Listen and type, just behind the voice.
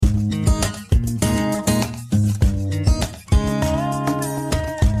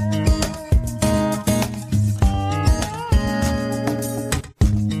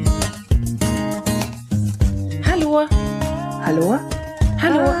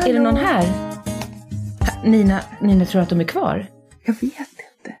Är det någon här? Nina tror att de är kvar. Jag vet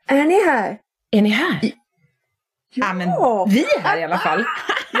inte. Är ni här? Är ni här? Ja, men vi är här i alla fall.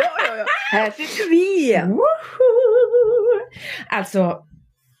 Ja. Här sitter vi igen. Alltså,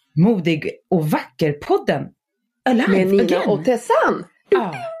 Modig och vacker-podden. Alive med Nina again. Och Tessan.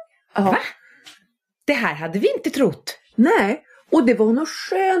 Ja. Va? Det här hade vi inte trott. Nej, och det var nog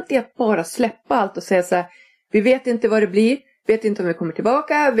skönt i att bara släppa allt och säga så här: vi vet inte vad det blir, vet inte om vi kommer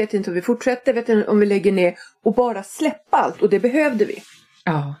tillbaka, vet inte om vi fortsätter, vet inte om vi lägger ner, och bara släppa allt, och det behövde vi.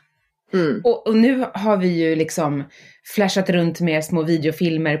 Ja. Och nu har vi ju liksom flashat runt med små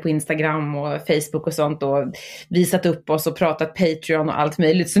videofilmer på Instagram och Facebook och sånt och visat upp oss och pratat Patreon och allt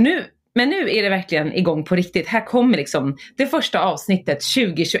möjligt. Så nu är det verkligen igång på riktigt. Här kommer liksom det första avsnittet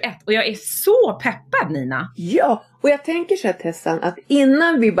 2021 och jag är så peppad, Nina. Ja, och jag tänker så här, Tessan, att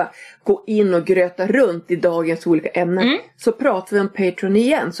innan vi bara går in och grötar runt i dagens olika ämnen så pratar vi om Patreon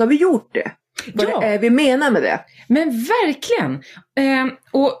igen, så har vi gjort det. Vad det är vi menar med det. Men verkligen.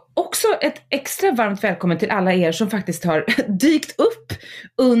 Och också ett extra varmt välkommen till alla er som faktiskt har dykt upp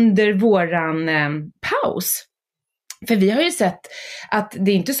under våran paus. För vi har ju sett att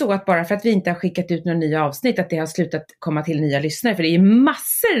det är inte så att bara för att vi inte har skickat ut några nya avsnitt att det har slutat komma till nya lyssnare. För det är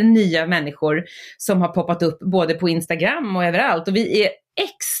massor nya människor som har poppat upp både på Instagram och överallt. Och vi är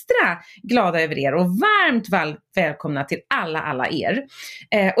extra glada över er och varmt välkomna till alla er.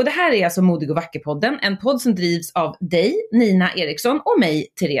 Och det här är alltså Modig och vacker-podden. En podd som drivs av dig, Nina Eriksson, och mig,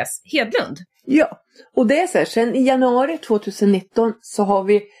 Therese Hedlund. Ja, och det är så här, sen i januari 2019 så har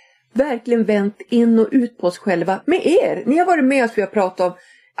vi verkligen vänt in och ut på oss själva med er. Ni har varit med oss, vi har pratat om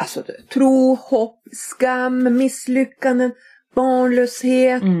alltså, tro, hopp, skam, misslyckanden,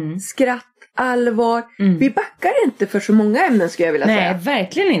 barnlöshet, skratt, allvar. Vi backar inte för så många ämnen, skulle jag vilja säga. Nej,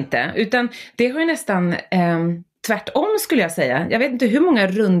 verkligen inte. Utan det har ju nästan tvärtom, skulle jag säga. Jag vet inte hur många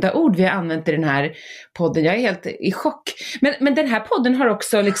runda ord vi har använt i den här podden. Jag är helt i chock. Men den här podden har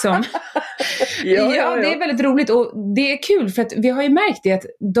också liksom... ja, det är väldigt roligt. Och det är kul för att vi har ju märkt det att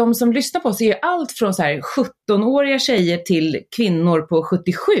de som lyssnar på oss är allt från så här 17-åriga tjejer till kvinnor på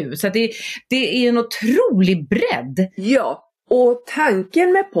 77. Så att det är en otrolig bredd. Ja, och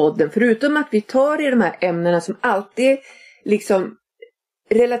tanken med podden, förutom att vi tar i de här ämnena som alltid liksom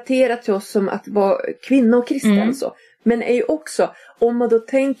relaterat till oss som att vara kvinna och kristen så. Men är ju också, om man då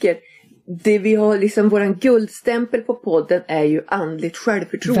tänker, det vi har liksom, våran guldstämpel på podden är ju andligt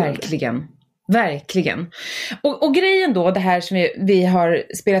självförtroende. Verkligen. Och grejen då, det här som vi har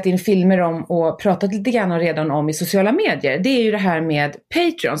spelat in filmer om och pratat lite grann redan om i sociala medier, det är ju det här med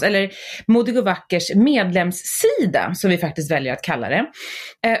Patreons, eller Modig och vackers medlemssida, som vi faktiskt väljer att kalla det.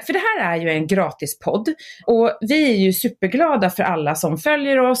 För det här är ju en gratis podd och vi är ju superglada för alla som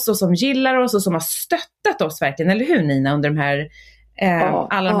följer oss och som gillar oss och som har stöttat oss verkligen, eller hur, Nina, under de här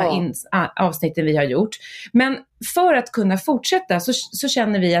alla de här avsnitten vi har gjort. Men för att kunna fortsätta så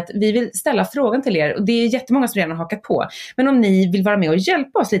känner vi att vi vill ställa frågan till er, och det är jättemånga som redan har hakat på, men om ni vill vara med och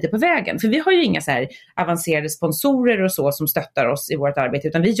hjälpa oss lite på vägen, för vi har ju inga så här avancerade sponsorer och så som stöttar oss i vårt arbete,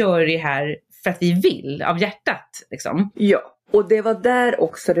 utan vi gör det här för att vi vill, av hjärtat liksom. Ja, och det var där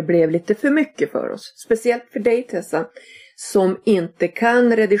också det blev lite för mycket för oss, speciellt för dig, Tessa, som inte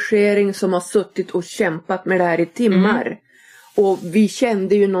kan redigering, som har suttit och kämpat med det här i timmar. Och vi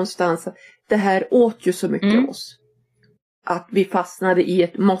kände ju någonstans att det här åt ju så mycket av oss. Att vi fastnade i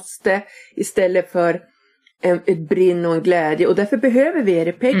ett måste istället för ett brinn och en glädje. Och därför behöver vi er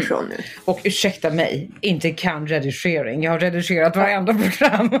i Patreon nu. Och ursäkta mig, inte kan redigering. Jag har redigerat varenda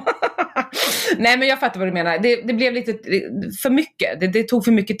program. Nej, men jag fattar vad du menar. Det blev lite för mycket. Det tog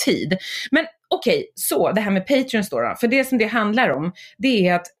för mycket tid. Men okej, så det här med Patreon då. För det som det handlar om, det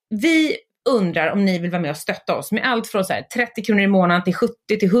är att vi undrar om ni vill vara med och stötta oss med allt från så här 30 kronor i månaden till 70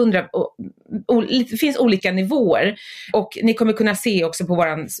 till 100 och det finns olika nivåer, och ni kommer kunna se också på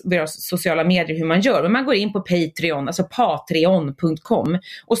våra sociala medier hur man gör. Men man går in på Patreon, alltså patreon.com,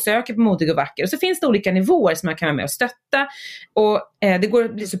 och söker på Modig och vacker, och så finns det olika nivåer som man kan vara med och stötta, och det går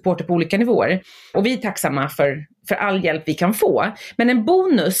att bli supporter på olika nivåer, och vi är tacksamma för all hjälp vi kan få. Men en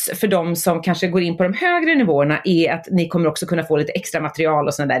bonus för de som kanske går in på de högre nivåerna är att ni kommer också kunna få lite extra material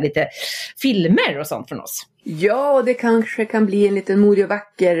och sådana där lite filmer och sånt från oss. Ja, och det kanske kan bli en liten Modig och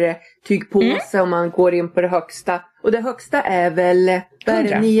vacker tygpåse om man går in på det högsta. Och det högsta är väl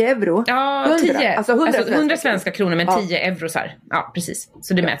 9 euro? Ja, 10. Alltså 100 svenska kronor, men 10 eurosar. Ja, precis.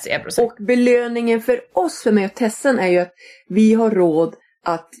 Så det mäts i eurosar. Och belöningen för oss, för mig och Tessan, är ju att vi har råd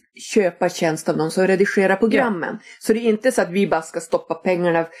att köpa tjänst av någon som redigerar programmen. Ja. Så det är inte så att vi bara ska stoppa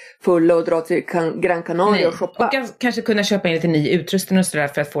pengarna fulla och dra till Gran Canaria och shoppa. Och kanske kunna köpa in lite ny utrustning och sådär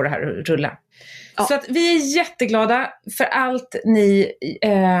för att få det här att rulla. Ja. Så att vi är jätteglada för allt ni,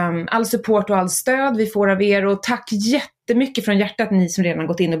 all support och all stöd vi får av er, och tack jättemycket från hjärtat ni som redan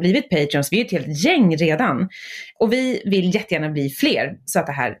gått in och blivit Patreons. Vi är ett helt gäng redan och vi vill jättegärna bli fler så att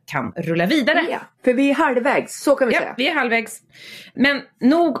det här kan rulla vidare. Ja, för vi är halvvägs, så kan vi säga. Ja, vi är halvvägs. Men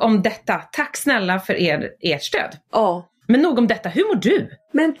nog om detta. Tack snälla för ert stöd. Ja. Men nog om detta, hur mår du?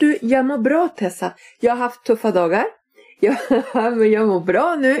 Men du, jag mår bra Tessa. Jag har haft tuffa dagar. Men jag mår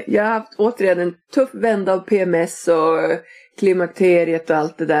bra nu. Jag har haft återigen en tuff vända av PMS och klimakteriet och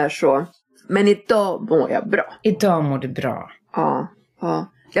allt det där så. Men idag mår jag bra. Idag mår du bra. Ja.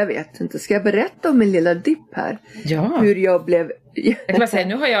 Jag vet inte. Ska jag berätta om min lilla dipp här? Ja. Hur jag blev... Jag kan bara säga,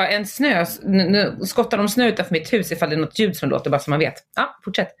 nu har jag en snö. Nu skottar de snö utanför mitt hus ifall det är något ljud som låter, bara så man vet. Ja,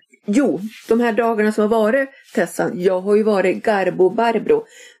 fortsätt. Jo, de här dagarna som har varit, Tessan, jag har ju varit Garbo Barbro.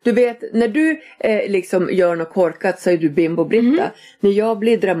 Du vet, när du liksom gör något korkat så är du Bimbo Britta. När jag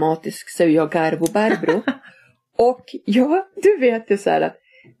blir dramatisk så är jag Garbo Barbro. Och ja, du vet ju så här att,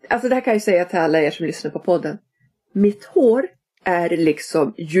 alltså det här kan jag säga till alla er som lyssnar på podden. Mitt hår är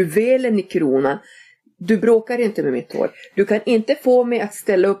liksom juvelen i kronan. Du bråkar inte med mitt hår. Du kan inte få mig att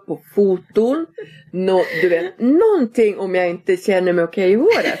ställa upp på foton. Du vet, någonting om jag inte känner mig okej i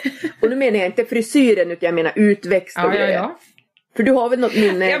håret. Och nu menar jag inte frisyren, utan jag menar utväxt och grejer. Ja. För du har väl något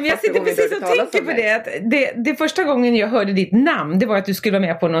minne? Ja, men jag sitter precis och tänker på det. Att det första gången jag hörde ditt namn, det var att du skulle vara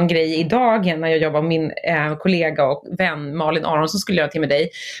med på någon grej i Dagen när jag jobbade med min kollega och vän Malin Aron som skulle göra till med dig.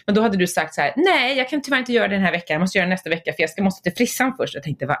 Men då hade du sagt så här: nej, jag kan tyvärr inte göra det den här veckan. Jag måste göra det nästa vecka för jag måste till frissan först. Jag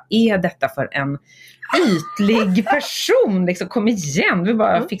tänkte, vad är detta för en ytlig person? Liksom, kom igen, vi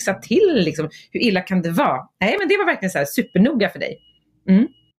bara fixa till. Liksom, hur illa kan det vara? Nej, men det var verkligen så här supernoga för dig. Mm.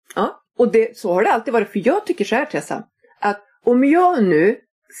 Ja, och så har det alltid varit. För jag tycker så här, Tessa, att om jag nu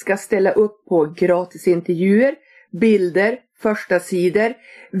ska ställa upp på gratisintervjuer, bilder, första sidor,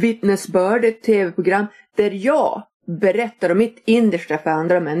 vittnesbörd, ett tv-program där jag berättar om mitt innersta för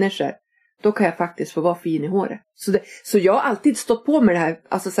andra människor, då kan jag faktiskt få vara fin i håret. Så jag har alltid stått på med det här,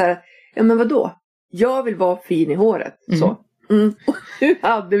 alltså så här, ja men vadå? Jag vill vara fin i håret, så. Och nu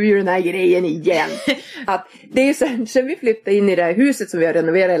hade vi ju den här grejen igen. Att det är ju sen vi flyttade in i det här huset som vi har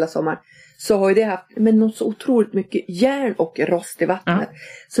renoverat hela sommaren, så har ju det haft något så otroligt mycket järn och rost i vattnet.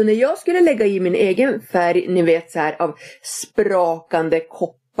 Så när jag skulle lägga i min egen färg, ni vet så här, av sprakande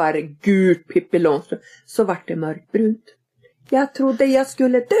koppar, gult Pippi Långstrump, så vart det mörkbrunt. Jag trodde jag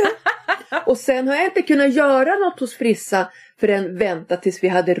skulle dö. Och sen har jag inte kunnat göra något hos Frissa förrän vänta tills vi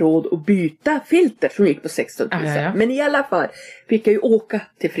hade råd att byta filter som gick på 16 000. Ja. Men i alla fall fick jag ju åka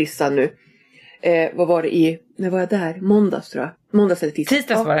till Frissa nu. Vad var det när var jag där? Måndags tror jag. Måndags eller tisdags.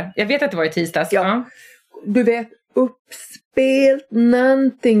 Tisdags var det. Jag vet att det var i tisdags. Ja. Du vet, uppspelt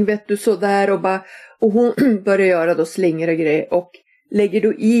någonting, vet du, sådär och hon börjar göra då slingor och grejer och lägger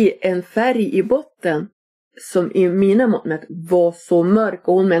då i en färg i botten som i mina mått mätt var så mörk,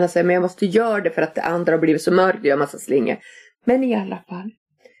 och hon menar sig, men jag måste göra det för att det andra har blivit så mörkt och gör massa slingor. Men i alla fall,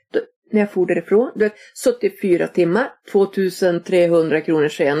 när jag for därifrån, du vet, 74 timmar, 2300 kronor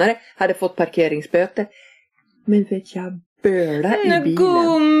senare, hade fått parkeringsböter. Men vet jag, böla i bilen.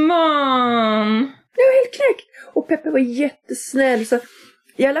 Gumman! Jag var helt knäckt. Och Peppe var jättesnäll. Så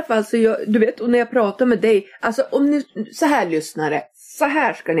i alla fall så du vet, och när jag pratar med dig, alltså om ni, så här lyssnare, så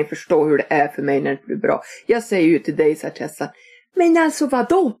här ska ni förstå hur det är för mig när det blir bra. Jag säger ju till dig så här, Tessa, men alltså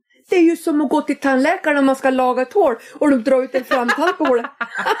vadå? Det är ju som att gå till tandläkaren om man ska laga ett hår och de drar ut en framtand på hålet.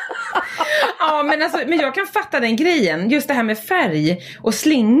 Ja, men jag kan fatta den grejen. Just det här med färg och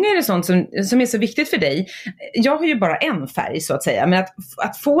slingor och sånt som är så viktigt för dig. Jag har ju bara en färg så att säga. Men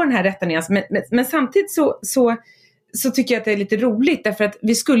att få den här rätta nyansen. Men samtidigt så tycker jag att det är lite roligt. Därför att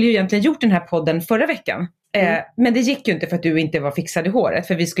vi skulle ju egentligen gjort den här podden förra veckan. Men det gick ju inte för att du inte var fixad i håret.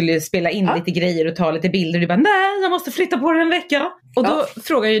 För vi skulle spela in lite grejer och ta lite bilder. Du bara, nej, jag måste flytta på det en vecka. Och då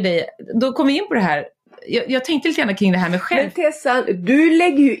frågar jag ju dig, då kom vi in på det här. Jag tänkte lite grann kring det här med själv. Men Tessa, du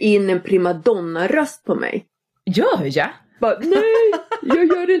lägger ju in en primadonna-röst på mig. Gör jag? Bara, nej, jag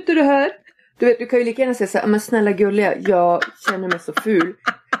gör inte det här. Du vet, du kan ju lika gärna säga så här, men snälla gulliga, jag känner mig så ful.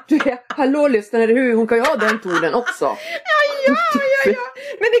 Du vet, hallå lyssnare, hon kan ju ha den tonen också. Ja.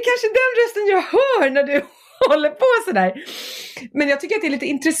 Men det är kanske den rösten jag hör när du håller på sådär. Men jag tycker att det är lite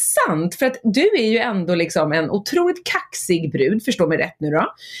intressant, för att du är ju ändå liksom en otroligt kaxig brud, förstå mig rätt nu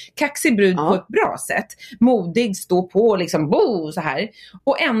då. Kaxig brud på ett bra sätt. Modig, stå på liksom, så här.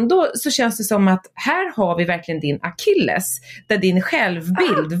 Och ändå så känns det som att här har vi verkligen din Achilles, där din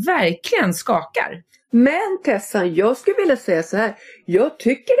självbild verkligen skakar. Men Tessa, jag skulle vilja säga så här. Jag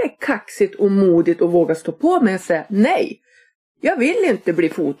tycker det är kaxigt och modigt att våga stå på mig och säga nej. Jag vill inte bli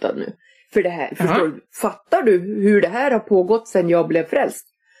fotad nu. För det här, fattar du hur det här har pågått sedan jag blev frälst?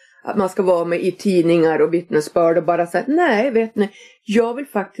 att man ska vara med i tidningar och vittnesbörd och bara säga nej, vet ni, jag vill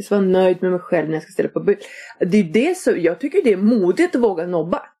faktiskt vara nöjd med mig själv när jag ska ställa på bild. Det är det som, jag tycker det är modigt att våga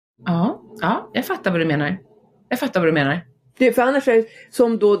nobba. Ja, jag fattar vad du menar. Det är för annars är det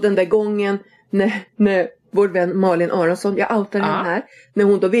som då den där gången när vår vän Malin Aronsson, jag outade henne här, när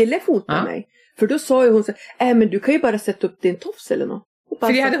hon då ville fota mig. För då sa ju hon så men du kan ju bara sätta upp din tofs eller något.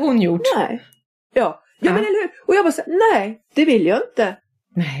 För det hade hon gjort. Nej. Ja, men eller hur? Och jag bara sa, nej, det vill jag inte.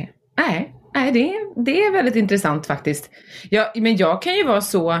 Nej, det är väldigt intressant faktiskt. Men jag kan ju vara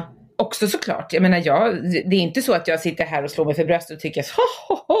så också såklart. Jag menar, det är inte så att jag sitter här och slår mig för bröstet och tycker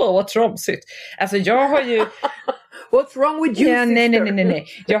vad tramsigt. Alltså jag har ju... What's wrong with you, nej.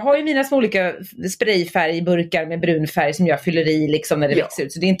 Jag har ju mina små olika sprayfärgburkar med brun färg som jag fyller i liksom när det växer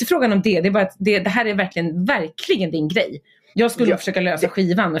ut. Så det är inte frågan om det. Det är bara att det här är verkligen din grej. Jag skulle försöka lösa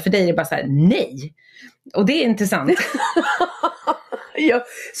skivan, men för dig är det bara så här, nej. Och det är intressant. Ja,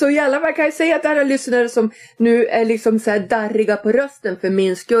 så i alla fall kan jag säga att alla lyssnare som nu är liksom så här darriga på rösten för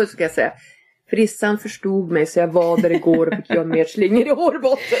min skull, ska jag säga. Frissan förstod mig så jag var där igår och fick göra mer slingor i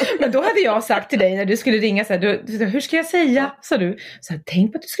hårbotten. Men då hade jag sagt till dig när du skulle ringa så här, hur ska jag säga? Sa du. Så här,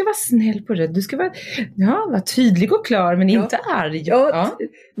 tänk på att du ska vara snäll på det. Du ska vara tydlig och klar men inte arg. Ja.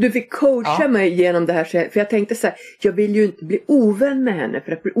 Du fick coacha mig genom det här. För jag tänkte så här, jag vill ju inte bli ovän med henne.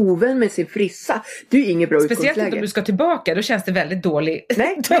 För att bli ovän med sin frissa, det är ju inget bra utgångsläge. Speciellt om du ska tillbaka, då känns det väldigt dåligt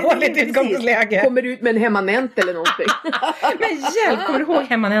utgångsläge. Kommer du ut med en hemmanent eller någonting? Men hjälp, kommer du ihåg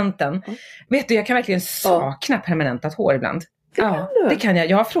hemmanenten? Vet du, jag kan verkligen sakna permanentat hår ibland. Det kan jag.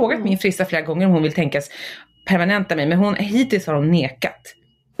 Jag har frågat min frissa flera gånger om hon vill tänkas permanenta mig. Men hittills har hon nekat.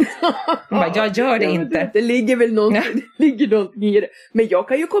 Hon bara, jag gör det inte. Det ligger väl någonting i det. Men jag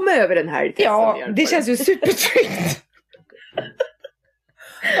kan ju komma över den här. Ja, det känns ju supertryggt.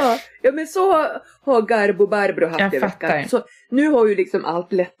 Ja, men så har Garbo Barbro haft det veckan. Så nu har ju liksom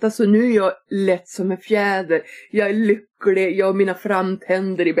allt lättat. Så nu är jag lätt som en fjäder. Jag är lycklig. Jag har mina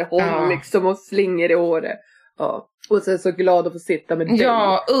framtänder i behåll liksom och slinger i håret. Ja. Och sen så glad att få sitta med dig.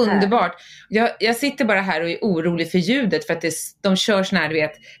 Ja, underbart. Jag sitter bara här och är orolig för ljudet. För att de kör såna här, du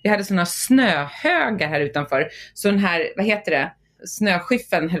vet. Vi hade såna snöhögar här utanför. Så den här, vad heter det?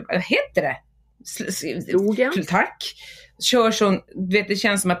 Snöskyffen, vad heter det? Slogen. Tack. Kör så, du vet, det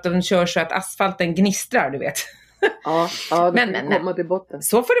känns som att de kör så att asfalten gnistrar, du vet. Ja, men komma till botten.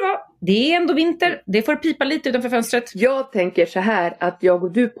 Så får det vara. Det är ändå vinter. Det får pipa lite utanför fönstret. Jag tänker så här att jag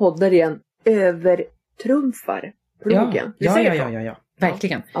och du poddar igen övertrumfar plogen. Ja.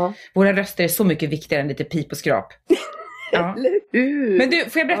 Verkligen. Ja. Våra röster är så mycket viktigare än lite pip och skrap. Eller hur? Men du,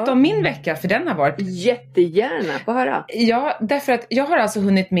 får jag berätta om min vecka? För den har varit... Jättegärna, få höra. Ja, därför att jag har alltså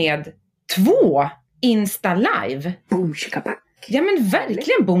hunnit med 2 Insta live. Boom, shakaback. Ja men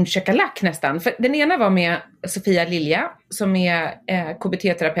verkligen boom shakalak nästan. För den ena var med Sofia Lilja som är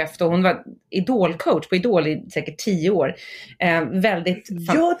KBT-terapeut och hon var idolcoach på Idol i säkert 10 år. Väldigt...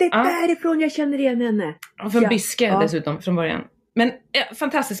 Ja, det är därifrån jag känner igen henne. Och från Byske dessutom från början. Men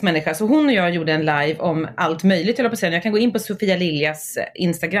fantastisk människa. Så hon och jag gjorde en live om allt möjligt. Jag kan gå in på Sofia Liljas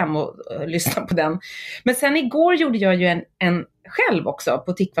Instagram och lyssna på den. Men sen igår gjorde jag ju en själv också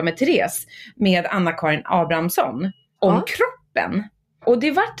på Tikva med Therese med Anna-Karin Abrahamsson om kroppen. Och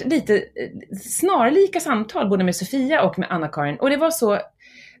det vart lite snarlika samtal både med Sofia och med Anna-Karin. Och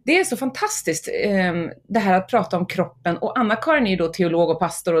det är så fantastiskt det här att prata om kroppen. Och Anna-Karin är ju då teolog och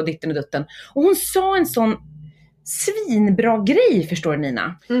pastor och ditten och dutten. Och hon sa en sån svinbra grej, förstår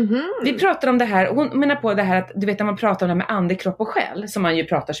Nina. Vi pratar om det här, och hon menar på det här att du vet när man pratar om det här med ande, kropp och själ, som man ju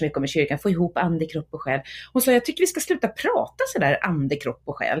pratar så mycket om i kyrkan, få ihop ande, kropp och själ. Hon sa, jag tycker vi ska sluta prata så där ande, kropp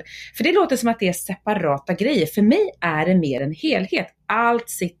och själ. För det låter som att det är separata grejer. För mig är det mer en helhet. Allt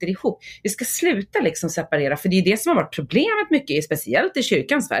sitter ihop. Vi ska sluta liksom separera, för det är det som har varit problemet mycket, speciellt i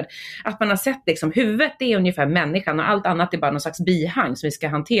kyrkans värld. Att man har sett liksom, huvudet är ungefär människan och allt annat är bara någon slags bihang som vi ska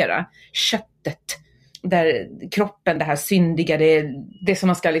hantera. Köttet. Där kroppen, det här syndiga, det som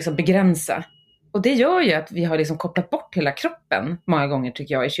man ska liksom begränsa. Och det gör ju att vi har liksom kopplat bort hela kroppen många gånger,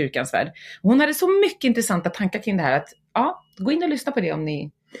 tycker jag, i kyrkans värld. Och hon hade så mycket intressanta tankar kring det här att, gå in och lyssna på det om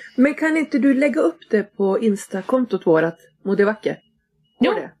ni... Men kan inte du lägga upp det på Insta-kontot vårat, Modevacke?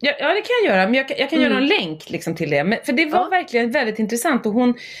 Ja, det kan jag göra. Men jag kan göra en länk liksom till det. Men, för det var verkligen väldigt intressant. Och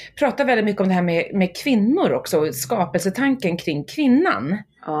hon pratar väldigt mycket om det här med kvinnor också. Skapelsetanken kring kvinnan.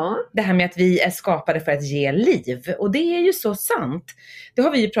 Ja. Det här med att vi är skapade för att ge liv. Och det är ju så sant. Det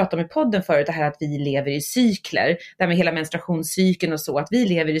har vi ju pratat om i podden förut. Det här att vi lever i cykler. Det här med hela menstruationscykeln och så. Att vi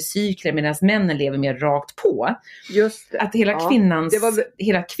lever i cykler medan männen lever mer rakt på. Just det. Att hela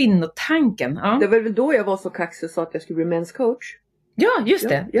hela kvinnotanken. Ja. Det var väl då jag var så kaxig och sa att jag skulle bli menscoach. Ja, just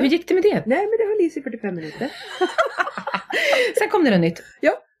det. Hur gick det med det? Nej, men det höll i sig 45 minuter. Sen kom det något nytt.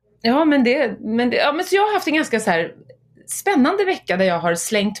 Ja. Ja, men så jag har haft en ganska så här spännande vecka där jag har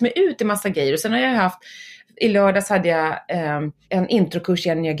slängt mig ut i massa grejer. Och sen har jag haft, i lördags hade jag en introkurs i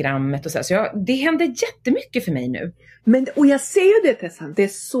enneagrammet och så det händer jättemycket för mig nu. Och jag ser ju det, Tessan. Det är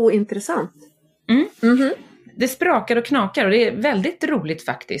så intressant. Det sprakar och knakar och det är väldigt roligt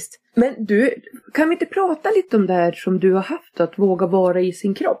faktiskt. Men du, kan vi inte prata lite om det här som du har haft, att våga vara i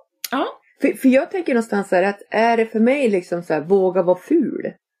sin kropp? Ja. För jag tänker någonstans så här, att är det för mig liksom så här, våga vara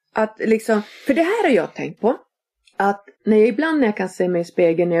ful? Att liksom, för det här har jag tänkt på. Att ibland när jag kan se mig i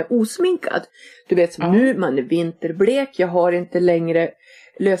spegeln när jag är osminkad. Du vet som nu, man är vinterblek. Jag har inte längre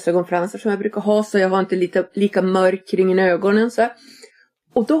lösögonfransar som jag brukar ha. Så jag har inte lika mörk kring ögonen. Så.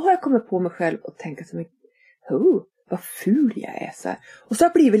 Och då har jag kommit på mig själv och tänkt så mycket. Vad ful jag är. Så här. Och så har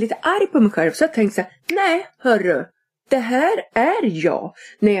jag blivit lite arg på mig själv. Så jag tänkte så här, nej hörru. Det här är jag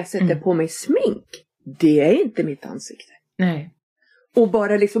när jag sätter på mig smink. Det är inte mitt ansikte. Nej. Och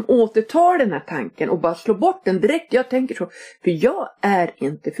bara liksom återta den här tanken och bara slå bort den direkt. Jag tänker så. För jag är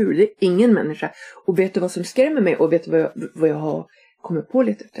inte ful. Det är ingen människa. Och vet du vad som skrämmer mig? Och vet du vad jag har kommit på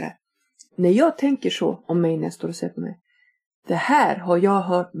lite efter det här? När jag tänker så om mig när jag står och ser på mig. Det här har jag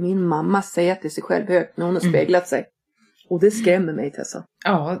hört min mamma säga till sig själv högt när hon har speglat sig. Och det skrämmer mig, Tessa.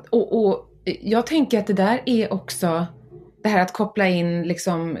 Ja, och jag tänker att det där är också det här att koppla in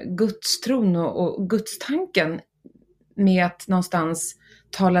liksom gudstron och gudstanken med att någonstans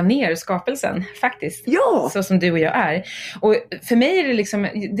tala ner skapelsen faktiskt. Ja! Så som du och jag är. Och för mig är det liksom,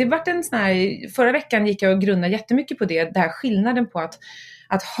 det vart en sån här, förra veckan gick jag och grundade jättemycket på det här skillnaden på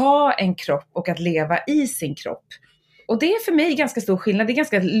att ha en kropp och att leva i sin kropp. Och det är för mig ganska stor skillnad. Det är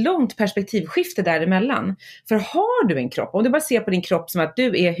ganska långt perspektivskifte däremellan. För har du en kropp, om du bara ser på din kropp som att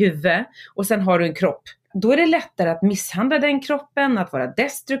du är huvud och sen har du en kropp. Då är det lättare att misshandla den kroppen, att vara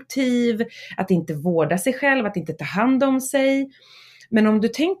destruktiv, att inte vårda sig själv, att inte ta hand om sig. Men om du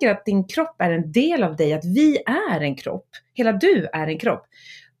tänker att din kropp är en del av dig, att vi är en kropp, hela du är en kropp.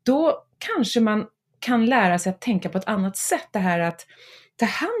 Då kanske man kan lära sig att tänka på ett annat sätt. Det här att ta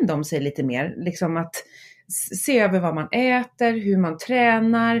hand om sig lite mer, liksom att se över vad man äter, hur man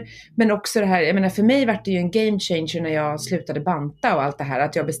tränar, men också det här, jag menar för mig var det ju en game changer när jag slutade banta och allt det här,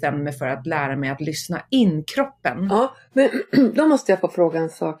 att jag bestämde mig för att lära mig att lyssna in kroppen. Ja, men då måste jag få fråga en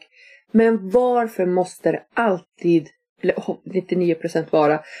sak. Men varför måste det alltid, eller 99%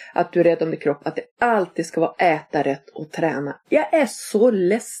 vara att du är rädd om din kropp, att det alltid ska vara äta rätt och träna? Jag är så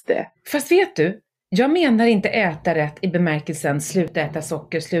less det. Fast vet du, jag menar inte äta rätt i bemärkelsen sluta äta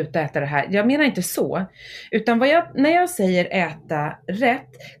socker, sluta äta det här. Jag menar inte så. Utan när jag säger äta rätt,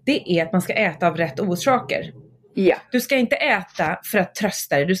 det är att man ska äta av rätt orsaker. Ja. Du ska inte äta för att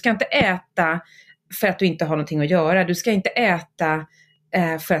trösta dig. Du ska inte äta för att du inte har någonting att göra. Du ska inte äta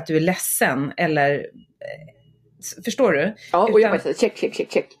för att du är ledsen eller... Förstår du? Ja, och jag bara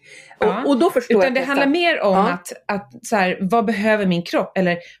check. Ja, och då förstår utan jag. Det handlar mer om att så här, vad behöver min kropp?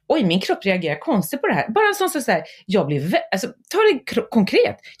 Eller, oj, min kropp reagerar konstigt på det här. Bara en sån så här, jag blir ta det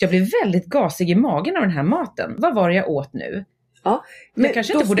konkret. Jag blir väldigt gasig i magen av den här maten. Vad var det jag åt nu? Ja, men jag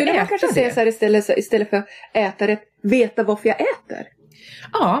kanske inte borde äta kanske säga så här istället för att äta rätt, veta varför jag äter.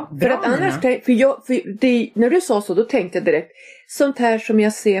 Ja, bra. För att annars, när du sa så, då tänkte jag direkt, sånt här som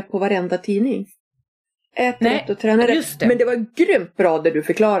jag ser på varenda tidning. Ät rätt och träna rätt. Men det var grymt bra det du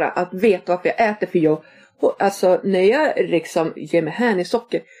förklarade. Att veta varför jag äter. För jag, alltså när jag liksom ger mig hän i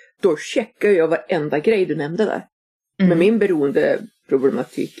socker, då checkar jag varenda grej du nämnde där. Med min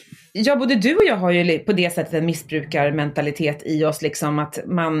beroendeproblematik. Ja, både du och jag har ju på det sättet en missbrukarmentalitet i oss. Liksom att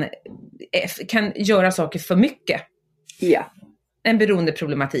man kan göra saker för mycket. Ja. En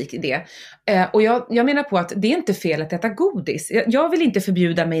beroendeproblematik i det. Och jag menar på att det är inte fel att äta godis. Jag vill inte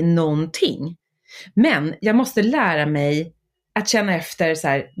förbjuda mig någonting. Men jag måste lära mig att känna efter så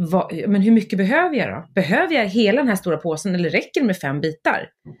här, men hur mycket behöver jag då? Behöver jag hela den här stora påsen eller räcker det med 5 bitar?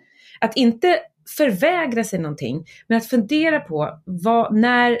 Att inte förvägra sig någonting, men att fundera på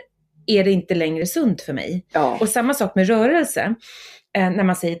när är det inte längre sunt för mig? Ja. Och samma sak med rörelse. När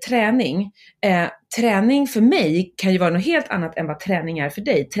man säger träning. Träning för mig kan ju vara något helt annat än vad träning är för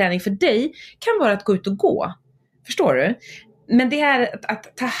dig. Träning för dig kan vara att gå ut och gå. Förstår du? Men det är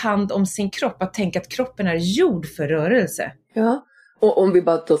att ta hand om sin kropp. Att tänka att kroppen är gjord för rörelse. Ja, och om vi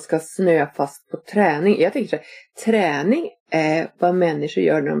bara då ska snöa fast på träning. Jag tänker så här, träning är vad människor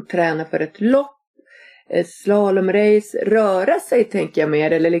gör när de tränar för ett lopp. Slalomrace, röra sig tänker jag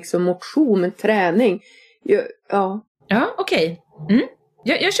mer. Eller liksom motion, men träning. Ja. Ja, okej. Mm.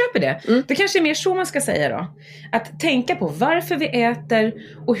 Jag köper det. Det kanske är mer så man ska säga då. Att tänka på varför vi äter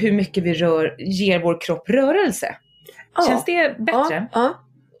och hur mycket vi ger vår kropp rörelse. Känns det bättre? Ja.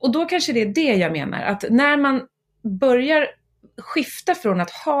 Och då kanske det är det jag menar. Att när man börjar skifta från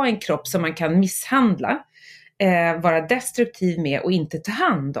att ha en kropp som man kan misshandla, vara destruktiv med och inte ta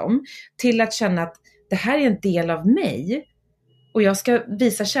hand om, till att känna att det här är en del av mig och jag ska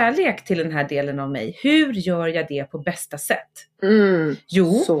visa kärlek till den här delen av mig. Hur gör jag det på bästa sätt?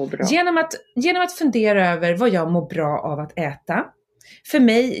 Jo, så bra. Genom att fundera över vad jag mår bra av att äta. För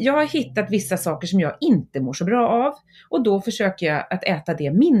mig, jag har hittat vissa saker som jag inte mår så bra av och då försöker jag att äta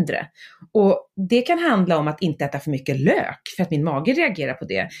det mindre. Och det kan handla om att inte äta för mycket lök för att min mage reagerar på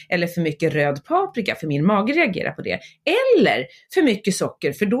det. Eller för mycket röd paprika för min mage reagerar på det. Eller för mycket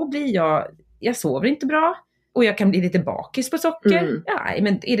socker för då blir jag sover inte bra och jag kan bli lite bakis på socker. Ja,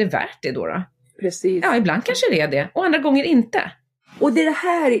 men är det värt det då? Precis. Ja, ibland kanske det är det och andra gånger inte. Och det är det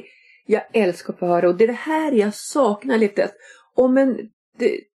här jag älskar att få höra och det är det här jag saknar lite. Om en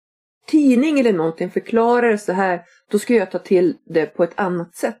tidning eller någonting förklarar det så här, då ska jag ta till det på ett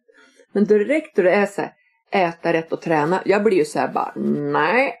annat sätt. Men direkt då det är så här, äta rätt och träna, jag blir ju så här bara,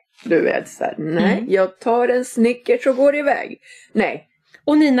 nej, du vet så här, nej, jag tar en Snickers och går iväg. Nej.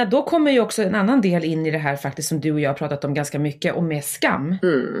 Och Nina, då kommer ju också en annan del in i det här faktiskt som du och jag har pratat om ganska mycket, och med skam.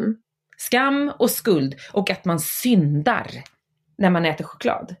 Skam och skuld och att man syndar när man äter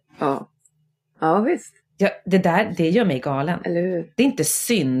choklad. Ja visst. Ja, det gör mig galen. Eller hur? Det är inte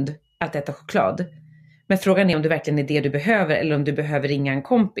synd att äta choklad. Men frågan är om det verkligen är det du behöver eller om du behöver ringa en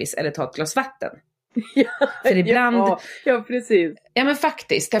kompis eller ta ett glas vatten. För ibland... Ja, precis. Ja, men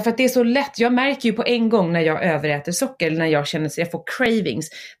faktiskt. Därför att det är så lätt. Jag märker ju på en gång när jag överäter socker eller när jag känner att jag får cravings.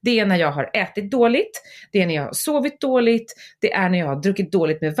 Det är när jag har ätit dåligt. Det är när jag har sovit dåligt. Det är när jag har druckit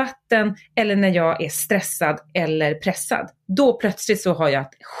dåligt med vatten. Eller när jag är stressad eller pressad. Då plötsligt så har jag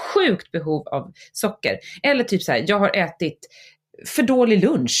ett sjukt behov av socker. Eller typ så här, jag har ätit för dålig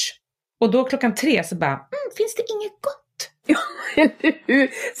lunch. Och då 3:00 så bara, finns det inget gott? Ja, eller hur?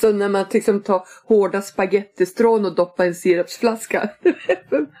 Så när man liksom tar hårda spagettistrån och doppar en sirapsflaska.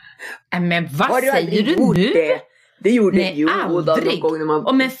 Men vad säger du nu? Det gjorde nej, aldrig. Någon gång när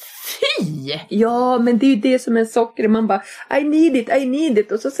man... Men fy! Ja, men det är ju det som är socker. Man bara, I need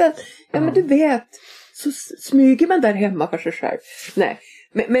it. Och så sen, men du vet, så smyger man där hemma för sig själv. Nej.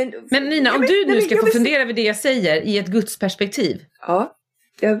 Men Nina, om du nu ska få fundera över det jag säger i ett gudsperspektiv. Ja.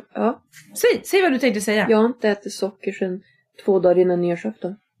 Säg vad du tänkte säga. Jag har inte ätit socker sedan 2 dagar innan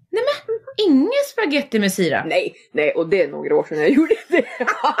nyårsafton. Nej, men ingen spaghetti med sirap. Nej, och det är några år sedan jag gjorde det.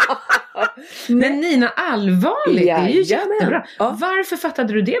 Men Nina, allvarligt, det är ju jättebra. Ja. Varför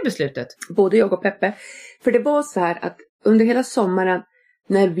fattade du det beslutet? Både jag och Peppe. För det var så här att under hela sommaren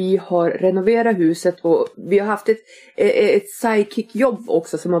när vi har renoverat huset och vi har haft ett sidekick-jobb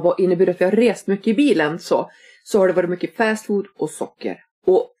också som har inneburit att vi har rest mycket i bilen, så har det varit mycket fast food och socker.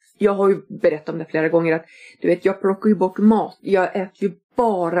 Och jag har ju berättat om det flera gånger att du vet, jag plockar ju bort mat. Jag äter ju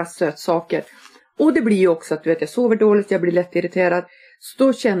bara sötsaker. Och det blir ju också att du vet, jag sover dåligt, jag blir lätt irriterad. Så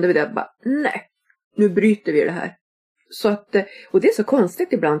då kände vi det bara, nej, nu bryter vi det här. Så att, och det är så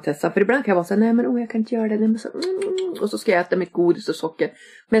konstigt ibland, Tessa, för ibland kan jag vara så här, nej men jag kan inte göra det. Nej, men så, och så ska jag äta mitt godis och socker.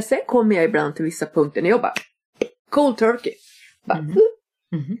 Men sen kommer jag ibland till vissa punkter när jag bara, cold turkey. Bara,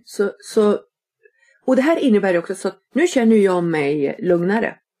 Så, och det här innebär också så att nu känner jag mig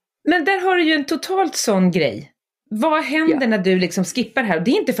lugnare. Men där har du ju en totalt sån grej. Vad händer när du liksom skippar här? Och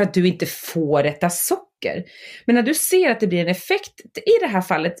det är inte för att du inte får äta socker. Men när du ser att det blir en effekt i det här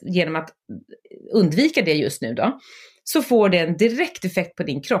fallet genom att undvika det just nu då, så får det en direkt effekt på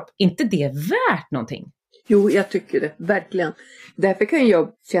din kropp. Inte det värt någonting? Jo, jag tycker det. Verkligen. Därför kan jag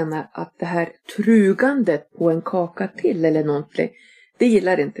känna att det här trugandet på en kaka till eller någonting, det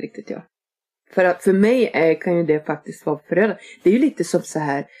gillar inte riktigt jag. För att för mig kan ju det faktiskt vara förödande. Det är ju lite som så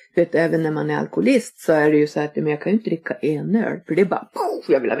här, vet, även när man är alkoholist så är det ju så här att men jag kan ju inte dricka en öl. För det är bara,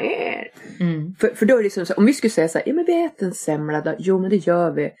 jag vill ha mer. För då är det som så här, om vi skulle säga så här, ja men vi äter en semla då. Jo men det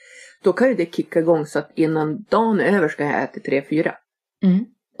gör vi. Då kan ju det kicka igång så att innan dagen är över ska jag äta 3-4.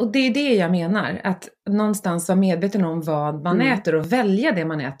 Och det är det jag menar, att någonstans vara medveten om vad man äter och välja det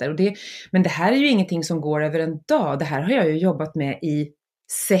man äter. Och men det här är ju ingenting som går över en dag. Det här har jag ju jobbat med i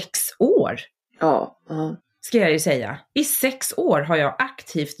 6 år. Ja. Ska jag ju säga. I 6 år har jag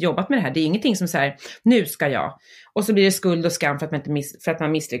aktivt jobbat med det här. Det är ingenting som så här, nu ska jag. Och så blir det skuld och skam för att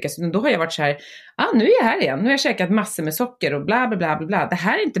man misslyckas. Då har jag varit så här, nu är jag här igen. Nu har jag käkat massor med socker och bla bla bla bla bla. Det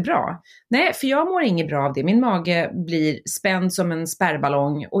här är inte bra. Nej, för jag mår inget bra av det. Min mage blir spänd som en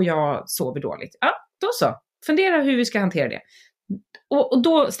spärrballong och jag sover dåligt. Ja, då så. Fundera hur vi ska hantera det. Och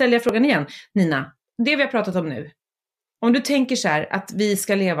då ställer jag frågan igen, Nina. Det vi har pratat om nu. Om du tänker så här att vi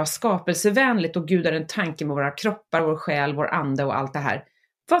ska leva skapelsevänligt och Gud har en tanke med våra kroppar, vår själ, vår ande och allt det här.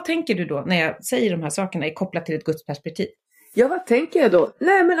 Vad tänker du då när jag säger de här sakerna är kopplat till ett gudsperspektiv? Ja, vad tänker jag då?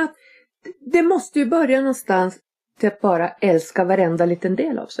 Nej, men att det måste ju börja någonstans till att bara älska varenda liten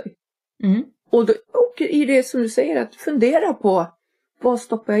del av sig. Mm. Och i det som du säger, att fundera på vad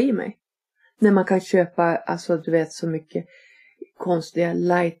stoppar jag i mig? När man kan köpa, alltså du vet, så mycket konstiga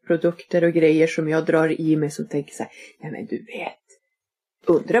lightprodukter och grejer som jag drar i mig, som tänker så här, nej men du vet,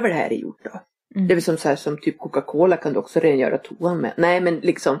 undrar vad det här är gjort då? Mm. Det är som så här, som typ Coca-Cola kan du också rengöra toan med. Nej men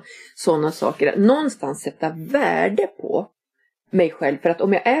liksom sådana saker. Någonstans sätta värde på mig själv. För att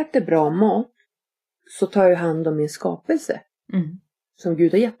om jag äter bra mat så tar jag hand om min skapelse. Mm. Som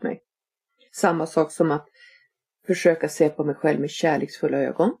Gud har gett mig. Samma sak som att försöka se på mig själv med kärleksfulla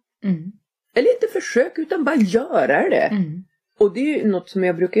ögon. Mm. Eller inte försök, utan bara göra det. Mm. Och det är ju något som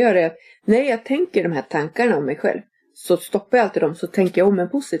jag brukar göra. Att när jag tänker de här tankarna om mig själv, så stoppar jag alltid dem, så tänker jag om en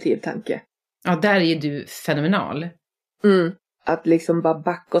positiv tanke. Ja, där är ju du fenomenal. Att liksom bara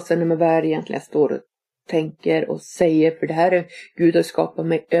backa och sen vad är det egentligen jag står och tänker och säger. För det här är Gud har skapat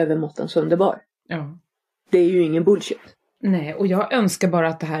mig övermåttans underbar. Ja. Det är ju ingen bullshit. Nej, och jag önskar bara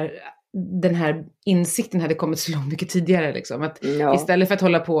att den här insikten hade kommit så långt mycket tidigare. Liksom. Att istället för att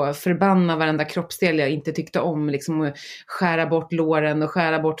hålla på och förbanna varenda kroppsdel jag inte tyckte om. Liksom, och skära bort låren och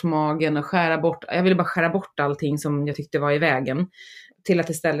skära bort magen och jag ville bara skära bort allting som jag tyckte var i vägen. Till att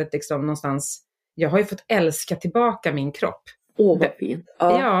istället liksom någonstans, jag har ju fått älska tillbaka min kropp. Åh, vad fint.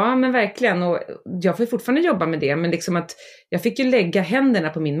 Ja, men verkligen. Och jag får fortfarande jobba med det. Men liksom att jag fick ju lägga händerna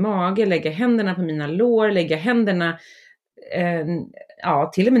på min mage, lägga händerna på mina lår, lägga händerna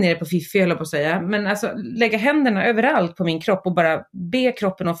till och med nere på fiffi, höll jag på att säga. Men alltså lägga händerna överallt på min kropp och bara be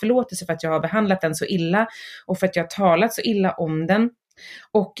kroppen om förlåtelse för att jag har behandlat den så illa och för att jag har talat så illa om den.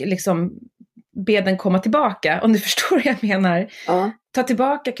 Och liksom be den komma tillbaka, om du förstår vad jag menar. Ja. Ta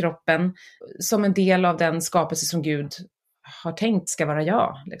tillbaka kroppen som en del av den skapelse som Gud har tänkt ska vara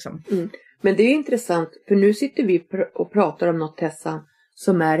jag. Liksom. Men det är intressant, för nu sitter vi och pratar om något, Tessa,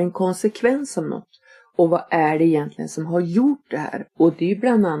 som är en konsekvens av något. Och vad är det egentligen som har gjort det här? Och det är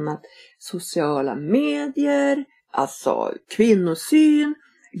bland annat sociala medier, alltså kvinnosyn.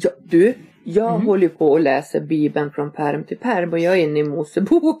 Jag håller på att läsa Bibeln från pärm till pärm och jag är inne i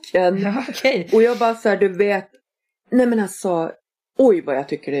Moseboken. Ja, okay. Och jag bara så här, du vet, nej men alltså, oj vad jag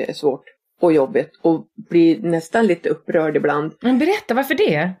tycker det är svårt och jobbigt och blir nästan lite upprörd ibland. Men berätta, varför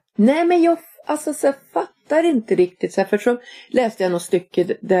det? Nej men jag fattar inte riktigt. Så här, för så läste jag något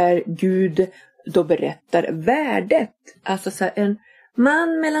stycke där Gud då berättar värdet. Alltså så här, en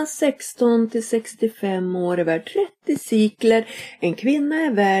man mellan 16 till 65 år är värd 30 sikler. En kvinna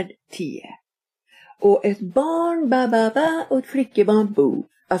är värd 10. Och ett barn och ett flickebarn bo.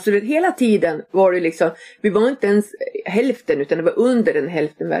 Alltså hela tiden var det liksom, vi var inte ens hälften utan det var under den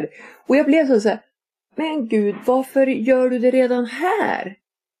hälften värde. Och jag blev så här, men Gud, varför gör du det redan här?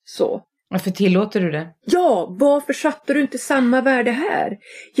 Så. Varför tillåter du det? Ja, varför satte du inte samma värde här?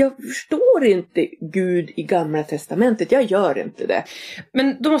 Jag förstår inte Gud i Gamla testamentet, jag gör inte det.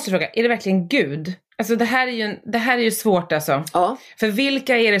 Men då måste jag fråga, är det verkligen Gud? Alltså det här är ju svårt alltså. Ja. För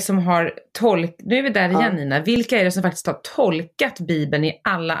vilka är det som har nu är vi där igen Nina, vilka är det som faktiskt har tolkat Bibeln i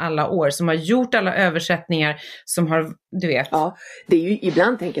alla år, som har gjort alla översättningar, som har, du vet. Ja, det är ju,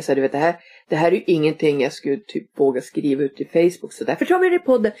 ibland tänker jag så här, du vet, det här är ju ingenting jag skulle typ våga skriva ut i Facebook, så därför tar vi det i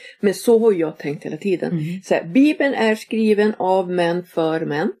podden. Men så har jag tänkt hela tiden. Så här, Bibeln är skriven av män för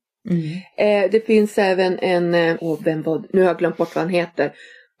män. Det finns även nu har jag glömt bort vad han heter.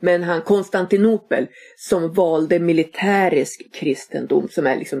 Men han Konstantinopel som valde militärisk kristendom som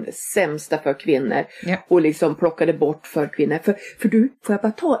är liksom det sämsta för kvinnor. Ja. Och liksom plockade bort för kvinnor. För du, får jag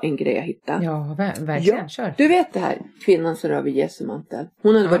bara ta en grej jag hittade? Ja, verkligen. Kör. Du vet det här, kvinnan som rör vid Jesu mantel.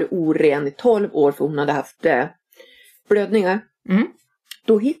 Hon hade varit oren i 12 år för hon hade haft blödningar.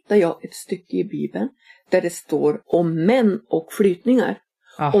 Då hittar jag ett stycke i Bibeln där det står om män och flytningar.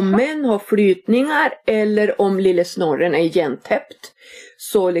 Aha. Om män har flytningar eller om lille snorren är igentäppt,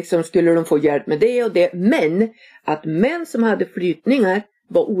 så liksom skulle de få hjälp med det och det. Men att män som hade flytningar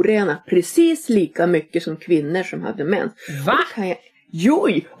var orena precis lika mycket som kvinnor som hade mens. Va?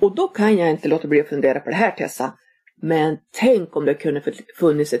 Och då kan jag inte låta bli att fundera på det här, Tessa. Men tänk om det kunde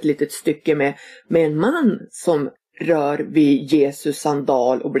funnits ett litet stycke med en man som rör vid Jesus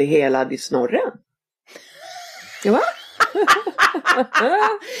sandal och blir helad i snorren. Ja, va?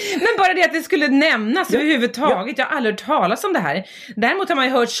 Men bara det att det skulle nämnas överhuvudtaget. Jag har aldrig hört talas om det här. Däremot har man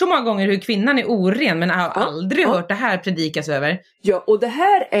ju hört så många gånger hur kvinnan är oren, men jag har aldrig hört det här predikas över. Ja, och det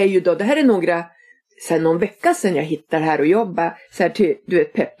här är ju då, det här är någon vecka sedan jag hittade här och jobbar så här till, du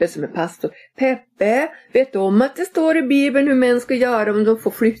vet, Peppe som är pastor. Peppe, vet du om att det står i Bibeln hur män ska göra om de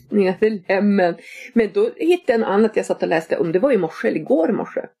får flyttningar till hemmen? Men då hittade jag en annat jag satt och läste om, det var igår i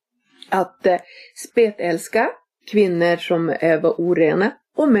morse. Att spetälska kvinnor som var orena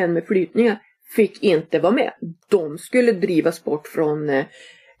och män med flytningar fick inte vara med. De skulle drivas bort från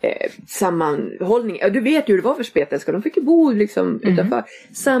sammanhållning. Ja, du vet ju hur det var för spetälska. De fick ju bo liksom utanför.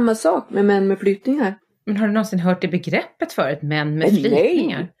 Samma sak med män med flytningar. Men har du någonsin hört det begreppet förut? Män med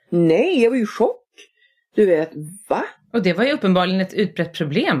flytningar? Nej, jag var ju chock. Du vet, va? Och det var ju uppenbarligen ett utbrett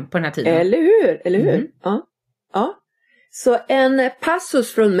problem på den här tiden. Eller hur? Ja. Ja. Så en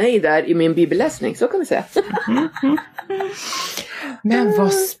passus från mig där i min bibelläsning, så kan vi säga. Men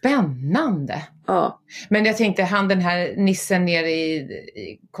vad spännande. Ja. Men jag tänkte, han den här nissen nere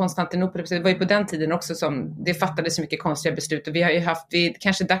i Konstantinopel, det var ju på den tiden också som det fattades så mycket konstiga beslut. Och vi har ju haft,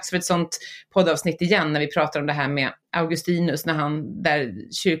 kanske dags för ett sånt poddavsnitt igen när vi pratar om det här med Augustinus, när han, där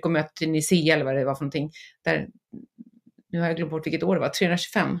kyrkomötet i Nicea eller vad det var för någonting, där, nu har jag glömt bort vilket år det var,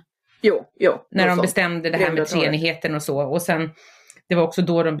 325. Jo. När de bestämde det här med treenigheten och så. Och sen, det var också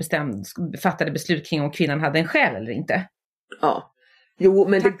då de fattade beslut kring om kvinnan hade en själ eller inte. Ja. Jo,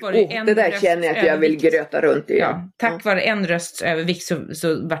 men det där känner jag att jag vill gröta runt i. Ja, tack vare en rösts övervikt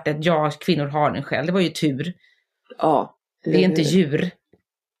så vart det ja, kvinnor har en själ. Det var ju tur. Ja. Det är inte djur.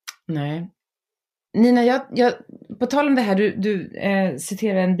 Nej. Nina, jag på tal om det här, du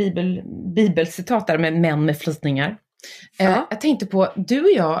citerar en bibelcitat där med män med flytningar. Jag tänkte på, du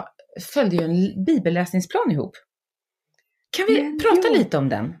och jag följde ju en bibelläsningsplan ihop. Kan vi prata lite om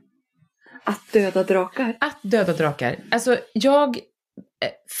den? Att döda drakar. Att döda drakar. Alltså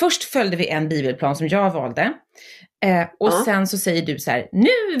först följde vi en bibelplan som jag valde. Och sen så säger du så här,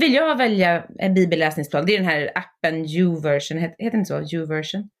 nu vill jag välja en bibelläsningsplan. Det är den här appen YouVersion, heter den så?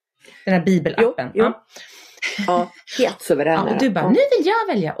 YouVersion? Den här bibelappen. Jo. Ja, helt suverän. Ja, och du bara, nu vill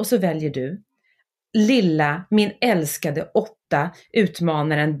jag välja. Och så väljer du lilla, min älskade 8,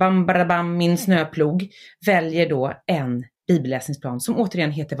 utmanaren, bam, min snöplog, väljer då en bibelläsningsplan som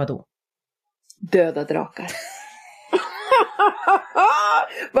återigen heter vad då? Döda drakar.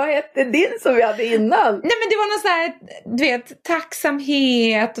 Vad hette din som vi hade innan? Nej, men det var någon så här, du vet,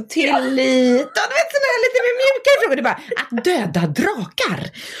 tacksamhet och tillit och du vet sådana här lite mer mjukare frågor. Det bara, att döda drakar.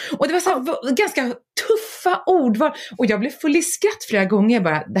 Och det var så här, ganska tuffa ord. Och jag blev full i skratt flera gånger.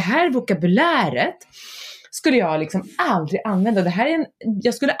 Bara, det här vokabuläret skulle jag liksom aldrig använda. Det här är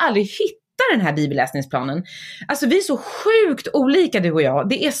jag skulle aldrig hitta den här bibelläsningsplanen. Alltså vi är så sjukt olika, du och jag.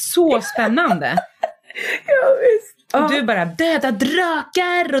 Det är så spännande. Ja, visst. Och du bara, döda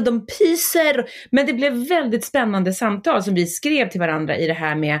drakar och de pyser. Men det blev väldigt spännande samtal som vi skrev till varandra i det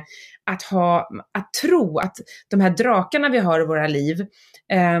här med att tro att de här drakarna vi har i våra liv,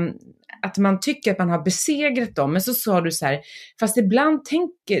 att man tycker att man har besegrat dem. Men så sa du så här, fast ibland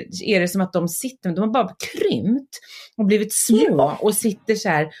är det som att de har bara krympt och blivit små och sitter så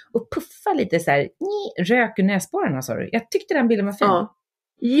här och puffar lite så här, rök ur näsborrarna, sa du. Jag tyckte den bilden var fin.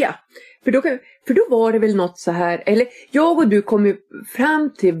 Ja, för då var det väl något så här, eller jag och du kom ju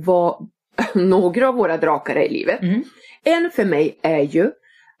fram till vad några av våra drakar är i livet. En för mig är ju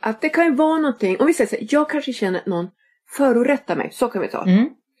att det kan ju vara någonting, om vi säger så här, jag kanske känner att någon förorättar mig, så kan vi ta.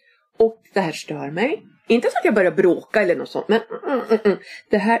 Och det här stör mig. Inte så att jag börjar bråka eller något sånt, men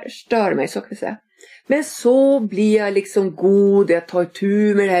det här stör mig, så kan vi säga. Men så blir jag liksom god, jag tar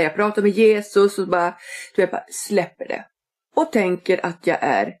itu med det här, jag pratar med Jesus och bara släpper det. Och tänker att jag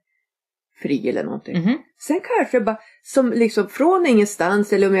är fri eller någonting. Sen kanske bara, som liksom från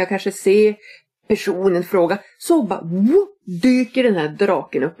ingenstans, eller om jag kanske ser personen fråga, så bara dyker den här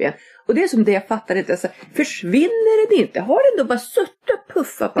draken upp igen. Och det är som det jag fattar inte. Alltså, försvinner den inte? Har den då bara suttit och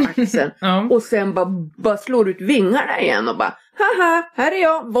puffat på axeln? Och sen bara slår ut vingarna igen och bara, haha, här är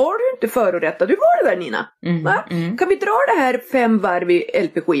jag. Var du inte förorättad? Du var det där, Nina. Kan vi dra det här 5 varv i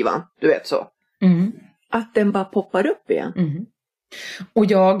LP-skivan? Du vet så. Att den bara poppar upp igen. Och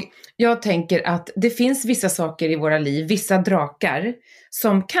jag tänker att det finns vissa saker i våra liv, vissa drakar,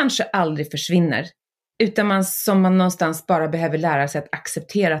 som kanske aldrig försvinner. Utan som man någonstans bara behöver lära sig att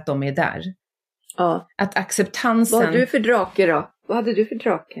acceptera att de är där. Ja. Att acceptansen... Vad har du för drake då? Vad hade du för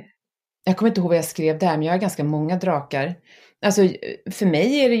drake? Jag kommer inte ihåg vad jag skrev där, men jag har ganska många drakar. Alltså för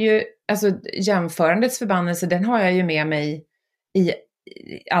mig är det ju, alltså jämförandets förbannelse, den har jag ju med mig i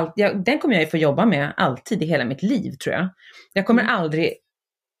allt. Den kommer jag ju få jobba med alltid i hela mitt liv, tror jag. Jag kommer aldrig...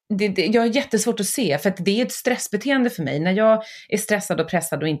 jag har jättesvårt att se, för att det är ett stressbeteende för mig. När jag är stressad och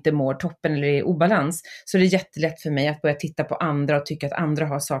pressad och inte mår toppen eller är i obalans, så är det jättelätt för mig att börja titta på andra och tycka att andra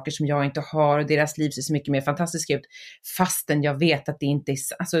har saker som jag inte har, och deras liv ser så mycket mer fantastiska ut, fastän jag vet att det inte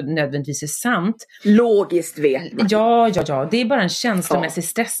är, nödvändigtvis är sant. Logiskt vet man. Ja, det är bara en känslomässig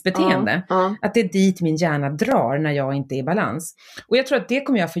stressbeteende. Att det är dit min hjärna drar när jag inte är i balans. Och jag tror att det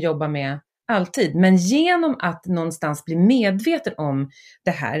kommer jag få jobba med alltid. Men genom att någonstans bli medveten om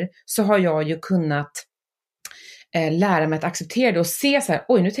det här, så har jag ju kunnat lära mig att acceptera det och se så här,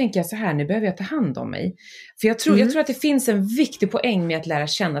 oj nu tänker jag så här, nu behöver jag ta hand om mig. För jag tror att det finns en viktig poäng med att lära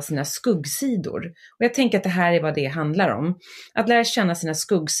känna sina skuggsidor. Och jag tänker att det här är vad det handlar om. Att lära känna sina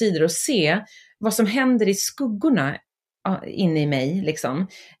skuggsidor och se vad som händer i skuggorna inne i mig, liksom.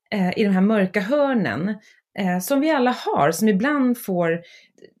 I de här mörka hörnen som vi alla har, som ibland får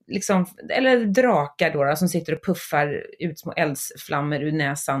liksom, eller drakar då, som sitter och puffar ut små eldsflammor ur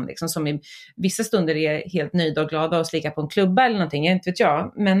näsan, liksom, som i vissa stunder är helt nöjda och glada och slickar på en klubba eller någonting, inte vet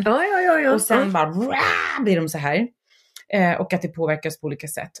jag. Men, Ja. Och sen bara blir de så här. Och att det påverkas på olika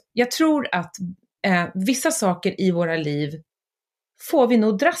sätt. Jag tror att vissa saker i våra liv får vi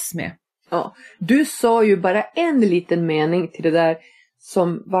nog dras med. Ja, du sa ju bara en liten mening till det där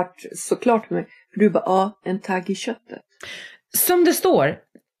som vart så klart för mig. För du bara, en tagg i köttet. Som det står,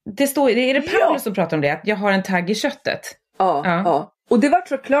 är det Paulus som pratar om det? Att jag har en tagg i köttet. Ja. Och det var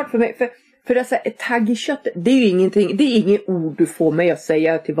så klart för mig. För att säga ett tagg i köttet, det är ju ingenting, det är inget ord du får mig att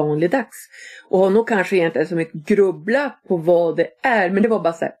säga till vanlig dags. Och har nog kanske egentligen som ett grubbla på vad det är. Men det var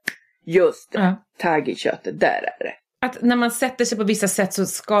bara så här, just det, tagg i köttet, där är det. Att när man sätter sig på vissa sätt så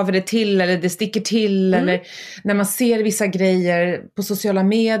skaver det till eller det sticker till. Eller när man ser vissa grejer på sociala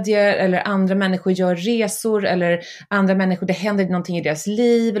medier eller andra människor gör resor eller andra människor, det händer någonting i deras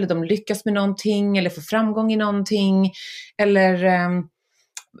liv eller de lyckas med någonting eller får framgång i någonting. Eller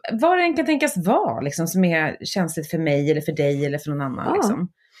vad det än kan tänkas vara liksom, som är känsligt för mig eller för dig eller för någon annan.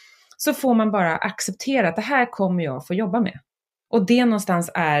 Liksom. Så får man bara acceptera att det här kommer jag få jobba med. Och det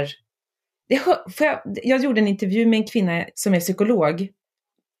någonstans är... Jag gjorde en intervju med en kvinna som är psykolog.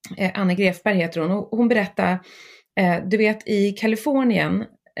 Anne Grefberg heter hon. Och hon berättade, du vet i Kalifornien,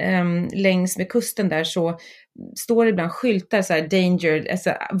 längs med kusten där så står det ibland skyltar så här danger,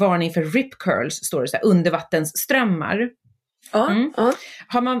 alltså varning för rip curls, står det så här, undervattensströmmar.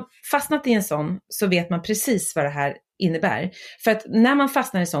 Har man fastnat i en sån så vet man precis vad det här innebär. För att när man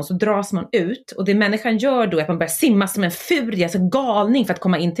fastnar i en sån så dras man ut. Och det människan gör då är att man börjar simma som en furie, alltså galning för att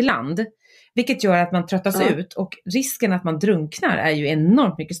komma in till land. Vilket gör att man tröttas ut och risken att man drunknar är ju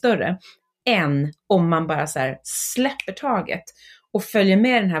enormt mycket större än om man bara så här släpper taget och följer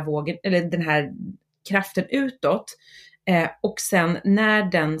med den här vågen eller den här kraften utåt och sen när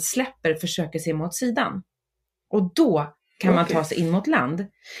den släpper försöker se mot sidan. Och då kan man ta sig in mot land.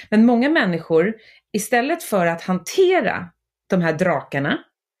 Men många människor istället för att hantera de här drakarna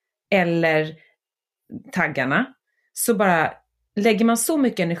eller taggarna så bara lägger man så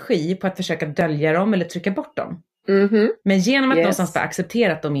mycket energi på att försöka dölja dem eller trycka bort dem. Men genom att någonstans bara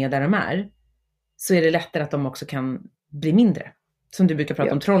acceptera att de är där de är så är det lättare att de också kan bli mindre. Som du brukar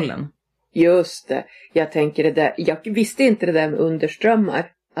prata om trollen. Just det. Jag tänker det där. Jag visste inte det där med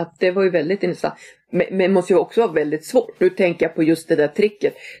underströmmar. Att det var ju väldigt intressant. Men måste ju också vara väldigt svårt. Nu tänker jag på just det där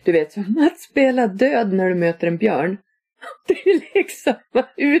tricket. Du vet som att spela död när du möter en björn. Det är liksom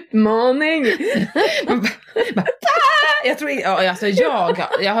utmaning. Jag tror alltså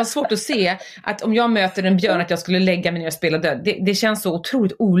jag har svårt att se att om jag möter en björn att jag skulle lägga mig ner och spela död. Det känns så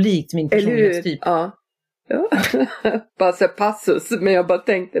otroligt olikt min personlighetstyp. Ja. Bara så passus, men jag bara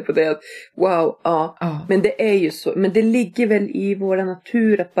tänkte på det att wow, men det är ju så, men det ligger väl i vår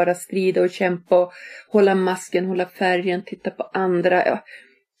natur att bara strida och kämpa och hålla masken, hålla färgen, titta på andra,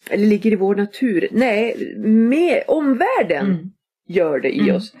 eller ligger i vår natur. Nej, med omvärlden gör det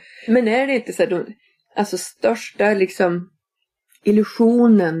i oss. Men är det inte så här, alltså största liksom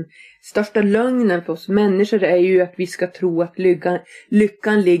illusionen, största lögnen för oss människor är ju att vi ska tro att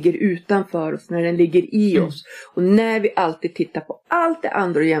lyckan ligger utanför oss när den ligger i oss. Och när vi alltid tittar på allt det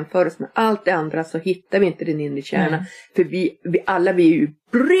andra och jämför oss med allt det andra så hittar vi inte den inre kärnan. För vi är ju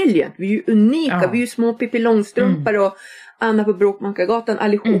brilliant, vi är ju unika, vi är ju små Pippi Långstrumpar och Anna på Bråkmakargatan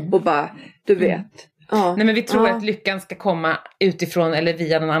allihop och bara, du vet. Nej, men vi tror att lyckan ska komma utifrån eller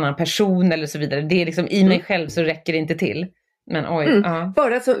via någon annan person eller så vidare. Det är liksom i mig själv så räcker det inte till. Men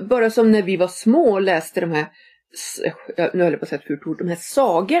bara som när vi var små och läste de här, nu höll jag på att säga ett fult ord, de här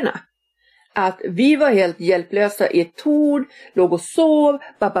sagorna. Att vi var helt hjälplösa i ett torn, låg och sov,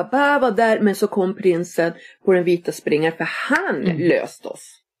 var där, men så kom prinsen på den vita springaren för han löste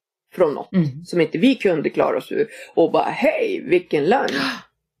oss från något som inte vi kunde klara oss ur. Och bara, hej, vilken lögn.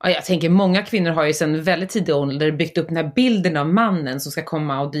 Jag tänker många kvinnor har ju sedan väldigt tidig ålder byggt upp den här bilden av mannen som ska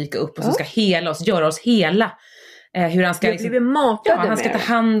komma och dyka upp och som ska hela oss, göra oss hela. Hur han ska, han ska ta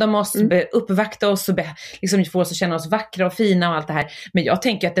hand om oss, uppvakta oss och liksom få oss att känna oss vackra och fina och allt det här. Men jag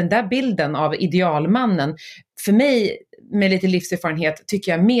tänker att den där bilden av idealmannen, för mig med lite livserfarenhet,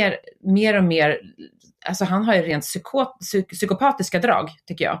 tycker jag mer och mer alltså han har ju rent psykopatiska drag,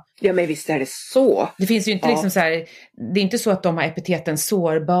 tycker jag. Ja, men visst är det så. Det finns ju inte liksom så här, det är inte så att de har epiteten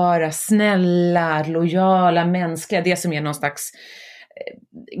sårbara, snälla, lojala, mänskliga, det som är någon slags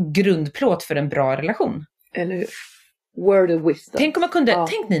grundplåt för en bra relation. Eller hur? Word of wisdom. Tänk om man kunde,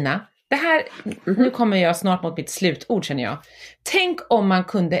 tänk Nina, det här, nu kommer jag snart mot mitt slutord känner jag. Tänk om man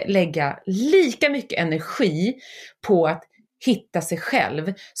kunde lägga lika mycket energi på att hitta sig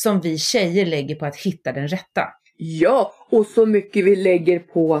själv som vi tjejer lägger på att hitta den rätta. Ja, och så mycket vi lägger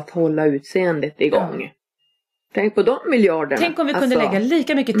på att hålla utseendet igång. Tänk på de miljarderna. Tänk om vi kunde lägga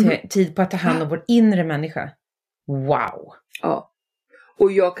lika mycket tid på att ta hand om vår inre människa. Wow. Ja.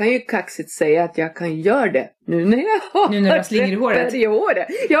 Och jag kan ju kaxigt säga att jag kan göra det nu när jag har jag slingar i håret.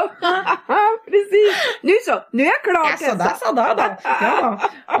 Ja, precis. Nu är jag klar. Sådär. Ja.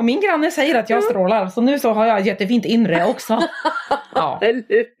 Och min granne säger att jag strålar. Så nu så har jag jättefint inre också. Ja.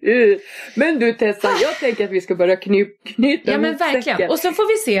 Men du Tessa, jag tänker att vi ska börja knyta. Ja men verkligen. Säcken. Och så får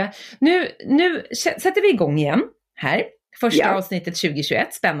vi se. Nu sätter vi igång igen här. Första avsnittet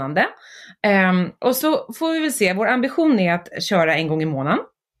 2021, spännande. Och så får vi väl se, vår ambition är att köra en gång i månaden.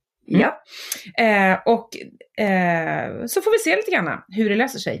 Ja. Och så får vi se lite grann hur det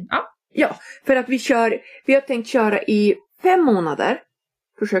löser sig. Ja, för att vi har tänkt köra i 5 månader.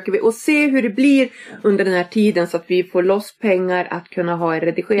 Försöker vi och se hur det blir under den här tiden så att vi får loss pengar att kunna ha en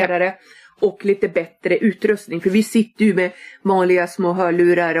redigerare. Och lite bättre utrustning. För vi sitter ju med vanliga små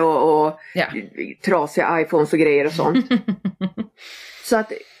hörlurar och trasiga iPhones och grejer och sånt. Så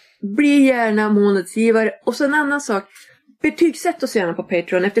att bli gärna månadsgivare. Och så en annan sak. Betygsätt oss gärna på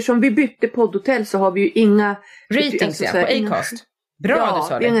Patreon. Eftersom vi bytte poddhotell så har vi ju inga ratings på Acast. Bra du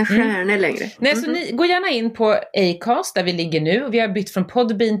sa det. Inga stjärnor längre. Nej, så ni går gärna in på Acast där vi ligger nu. Vi har bytt från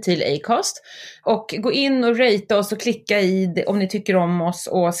Podbean till Acast. Och gå in och rate oss och klicka i det, om ni tycker om oss.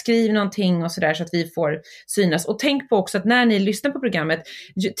 Och skriv någonting och sådär så att vi får synas. Och tänk på också att när ni lyssnar på programmet,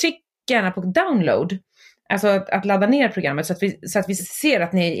 tryck gärna på download. Alltså att ladda ner programmet så att vi ser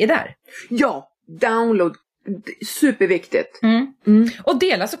att ni är där. Ja, download. Superviktigt. Och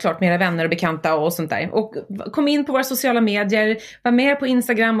dela såklart med era vänner och bekanta och sånt där. Och kom in på våra sociala medier. Var med på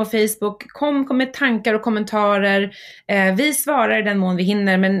Instagram och Facebook. Kom med tankar och kommentarer. Vi svarar i den mån vi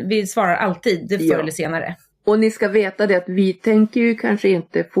hinner. Men vi svarar alltid förr eller senare. Och ni ska veta det att vi tänker ju kanske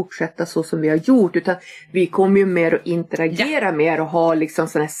inte fortsätta så som vi har gjort. Utan vi kommer ju mer att interagera mer och ha liksom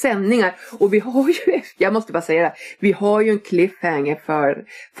sådana här sändningar. Och vi har ju, jag måste bara säga det. Vi har ju en cliffhanger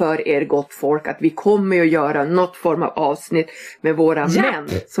för er gott folk. Att vi kommer ju att göra något form av avsnitt med våra män.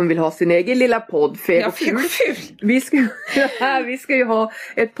 Som vill ha sin egen lilla podd. Feg och ful. Vi ska ju ha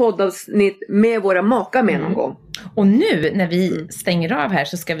ett poddavsnitt med våra makar med någon gång. Och nu när vi stänger av här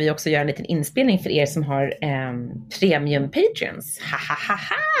så ska vi också göra en liten inspelning för er som har premium Patreons.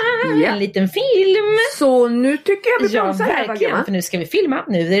 En liten film. Så nu tycker jag vi bromsar här. Ja, verkligen. För nu ska vi filma.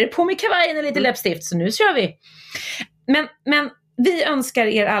 Nu är det på med kavajen och lite läppstift. Så nu kör vi. Men vi önskar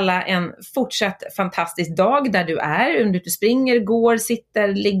er alla en fortsatt fantastisk dag där du är. Om du springer, går, sitter,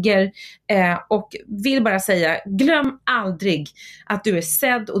 ligger. Och vill bara säga, glöm aldrig att du är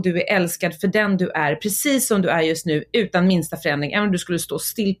sedd och du är älskad för den du är. Precis som du är just nu, utan minsta förändring. Även om du skulle stå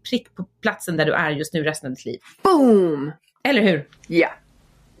still prick på platsen där du är just nu resten av ditt liv. Boom! Eller hur? Ja.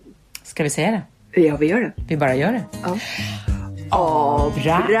 Ska vi säga det? Ja, vi gör det. Vi bara gör det. Ja.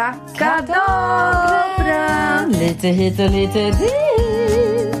 Abracadabra. Lite hit och lite dit.